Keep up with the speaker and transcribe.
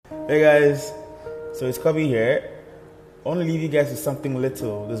Hey guys, so it's Kobe here. I want to leave you guys with something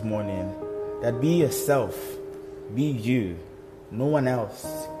little this morning. That be yourself, be you. No one else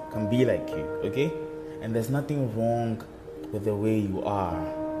can be like you, okay? And there's nothing wrong with the way you are.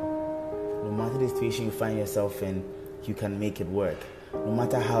 No matter the situation you find yourself in, you can make it work. No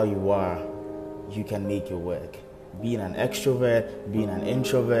matter how you are, you can make it work. Being an extrovert, being an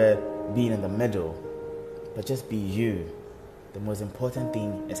introvert, being in the middle. But just be you. The most important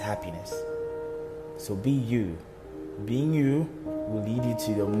thing is happiness. So be you. Being you will lead you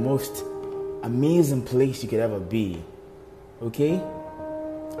to the most amazing place you could ever be. Okay?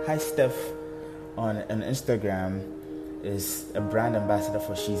 Hi Steph on Instagram is a brand ambassador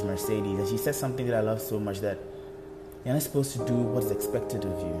for She's Mercedes, and she said something that I love so much, that you're not supposed to do what is expected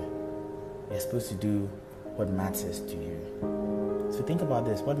of you. You're supposed to do what matters to you. So think about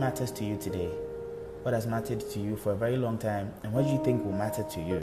this. What matters to you today? What has mattered to you for a very long time, and what do you think will matter to you?